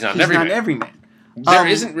 But he's not an everyman. There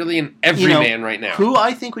isn't really an everyman right now. Who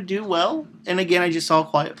I think would do well, and again, I just saw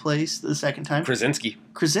Quiet Place the second time.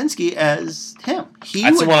 Krasinski as him.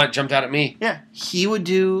 That's the one that jumped out at me. Yeah. He would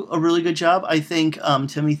do a really good job. I think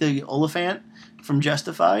Timothy Olyphant from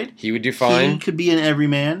Justified. He would do fine. He could be an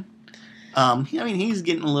everyman. I mean, he's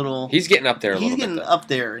getting a little. He's getting up there a little bit. He's getting up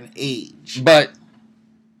there in age. But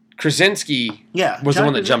Krasinski was the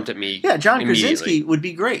one that John jumped at me. Yeah, John immediately. Krasinski would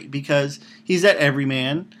be great because he's that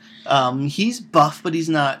everyman. He's buff, but he's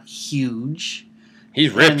not huge.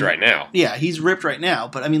 He's ripped right now. Yeah, he's ripped right now.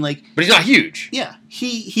 But I mean, like, but he's not huge. Yeah,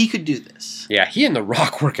 he could do this. Yeah, he and The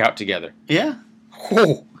Rock work out together. Yeah.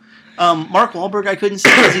 Whoa. Mark Wahlberg, I couldn't see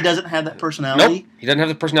because he doesn't have that personality. Nope, he doesn't have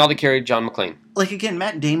the personality to carry John McClane. Like, again,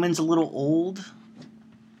 Matt Damon's a little old.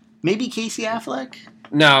 Maybe Casey Affleck?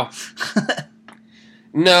 No.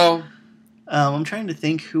 No. I'm trying to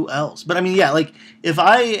think who else. But, I mean, yeah, like, if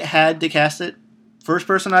I had to cast it, first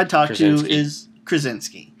person I'd talk to is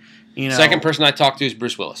Krasinski. You know, second person I talk to is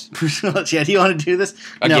Bruce Willis. Bruce Willis, yeah, do you want to do this?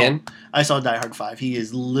 Again? No, I saw Die Hard 5. He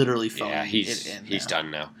is literally phoning he's done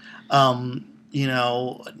now. You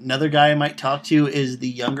know, another guy I might talk to is the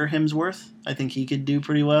younger Hemsworth. I think he could do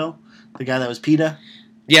pretty well. The guy that was PETA.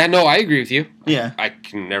 Yeah, no, I agree with you. Yeah. I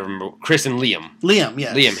can never remember. Chris and Liam. Liam,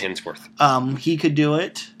 yes. Liam Hemsworth. He could do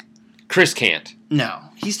it. Chris can't. No,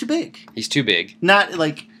 he's too big. He's too big. Not,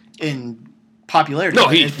 like, in popularity. No,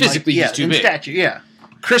 he's too in big. Stature, yeah.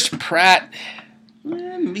 Chris Pratt.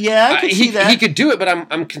 Yeah, I could see that. He could do it, but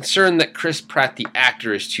I'm concerned that Chris Pratt, the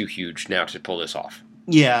actor, is too huge now to pull this off.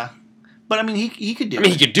 Yeah. But, I mean, he could do it. I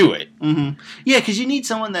mean, he could do it. Mm-hmm. Yeah, because you need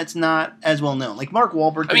someone that's not as well known. Like, Mark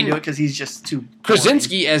Wahlberg can do it because he's just too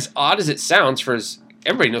Krasinski, as odd as it sounds,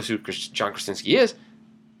 everybody knows who John Krasinski is,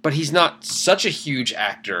 but he's not such a huge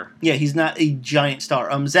actor. Yeah, he's not a giant star.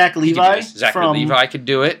 Zach Levi. Levi could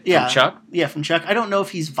do it from Chuck. Yeah, from Chuck. I don't know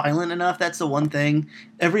if he's violent enough. That's the one thing.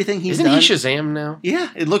 Everything he's done. Isn't he Shazam now?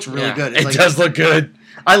 Yeah, it looks really good. It does look good.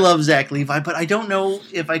 I love Zach Levi, but I don't know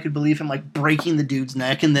if I could believe him, like, breaking the dude's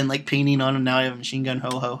neck and then, like, painting on him. Now I have a machine gun,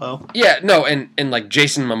 ho, ho, ho. Yeah, no, and like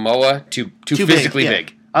Jason Momoa, too physically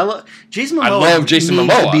big. I love Jason Momoa. I love Jason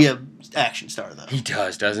Momoa. To be an action star, though. He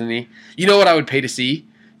does, doesn't he? You know what I would pay to see?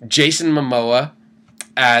 Jason Momoa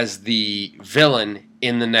as the villain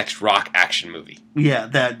in the next Rock action movie. Yeah,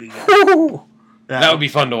 that'd be good. That would be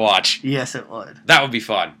fun to watch. Yes, it would. That would be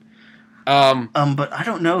fun. But I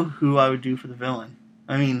don't know who I would do for the villain.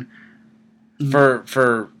 I mean,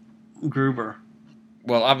 for Gruber.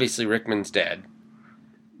 Well, obviously Rickman's dead.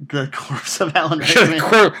 The corpse of Alan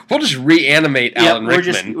Rickman. We'll just reanimate Alan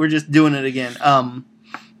Rickman. We're just doing it again. Oh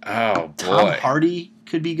boy, Tom Hardy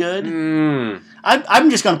could be good. I'm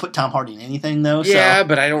just going to put Tom Hardy in anything though. Yeah,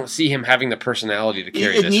 but I don't see him having the personality to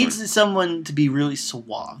carry this. It needs someone to be really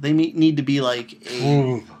suave. They need to be like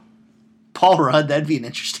a Paul Rudd. That'd be an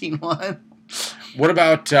interesting one. What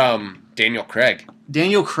about Daniel Craig?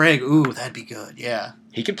 Daniel Craig, ooh, that'd be good, yeah.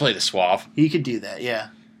 He could play the suave. He could do that, yeah.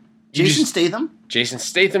 Jason Statham? Jason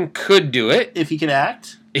Statham could do it. If he could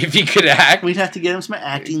act. We'd have to get him some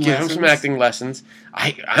acting lessons. Get him some acting lessons.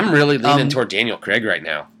 I'm really leaning toward Daniel Craig right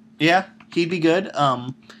now. Yeah, he'd be good.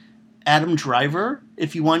 Adam Driver,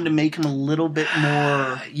 if you wanted to make him a little bit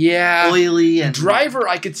more oily. And Driver,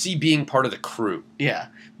 I could see being part of the crew. Yeah.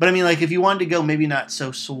 But I mean, like, if you wanted to go maybe not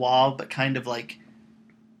so suave, but kind of like...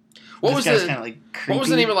 What was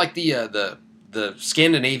the name of, like, the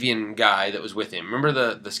Scandinavian guy that was with him? Remember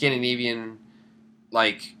the Scandinavian,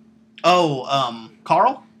 like... Oh,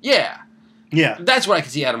 Carl? Yeah. Yeah. That's what I could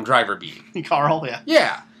see Adam Driver being. Carl, yeah.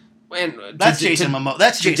 Yeah. And that's Jason Momoa.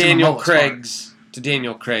 That's Jason Daniel Momoa's Craig's. part. To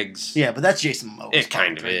Daniel Craig's. Yeah, but that's Jason Momoa. It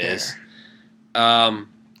kind of is. And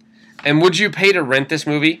would you pay to rent this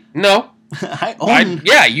movie? No.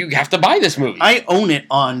 You have to buy this movie. I own it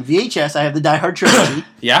on VHS. I have the Die Hard trilogy.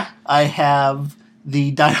 Yeah. I have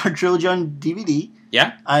the Die Hard trilogy on DVD.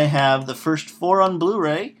 Yeah. I have the first 4 on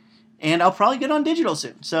Blu-ray, and I'll probably get on digital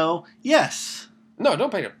soon. So, yes. No,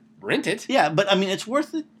 don't pay to rent it. Yeah, but I mean, it's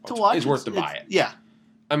worth it to watch. It's worth to buy it. Yeah.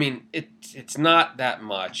 I mean, it's not that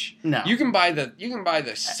much. No. You can buy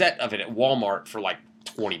the set of it at Walmart for like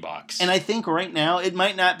 $20. And I think right now it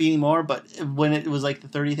might not be anymore, but when it was like the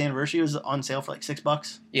 30th anniversary, it was on sale for like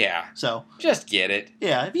 $6. Yeah. So just get it.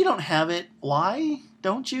 Yeah. If you don't have it, why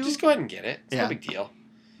don't you? Just go ahead and get it. It's no big deal.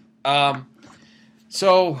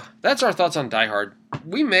 So that's our thoughts on Die Hard.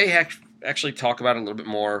 We may actually talk about it a little bit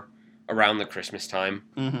more around the Christmas time.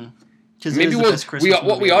 Mm-hmm. Maybe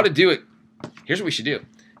we ought to do it. Here's what we should do.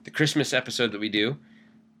 The Christmas episode that we do,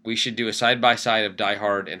 we should do a side-by-side of Die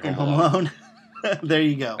Hard and Home Alone. There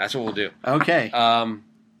you go. That's what we'll do. Okay.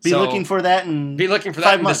 Be looking for that in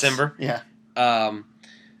December. Yeah.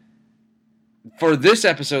 For this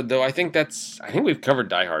episode, though, I think we've covered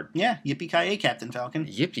Die Hard. Yeah. Yippee-ki-yay, Captain Falcon.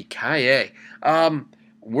 Yippee-ki-yay.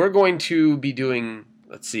 We're going to be doing,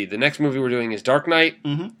 let's see, the next movie we're doing is Dark Knight.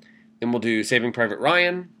 Mm-hmm. Then we'll do Saving Private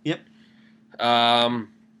Ryan. Yep.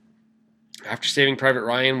 After Saving Private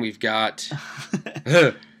Ryan, we've got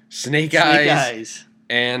Snake Snake Eyes, Eyes.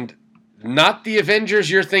 and not the Avengers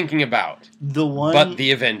you're thinking about, The one, but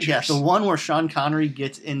the Avengers. Yeah, the one where Sean Connery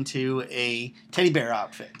gets into a teddy bear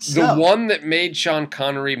outfit. The one that made Sean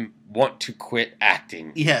Connery want to quit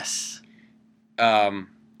acting. Yes. And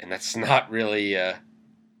that's not really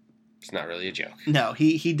it's not really a joke. No,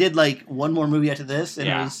 he did like one more movie after this, and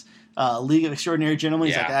Yeah. it was League of Extraordinary Gentlemen.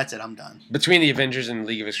 He's Yeah. like, that's it, I'm done. Between the Avengers and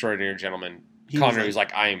League of Extraordinary Gentlemen, He was Connery was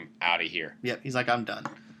like, I'm out of here. Yep, he's like, I'm done.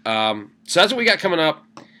 So that's what we got coming up.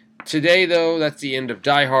 Today, though, that's the end of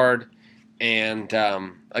Die Hard. And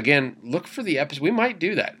again, look for the episode. We might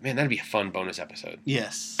do that. Man, that'd be a fun bonus episode.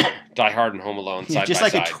 Yes. Die Hard and Home Alone side just by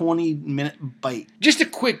like side. a 20-minute bite. Just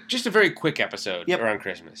a very quick episode Yep. around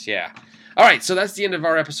Christmas. Yeah. All right, so that's the end of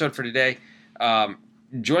our episode for today.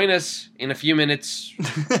 Join us in a few minutes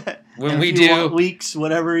when In a we few do weeks,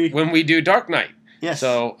 whatever. when we do Dark Knight. Yes.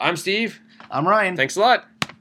 So I'm Steve. I'm Ryan. Thanks a lot.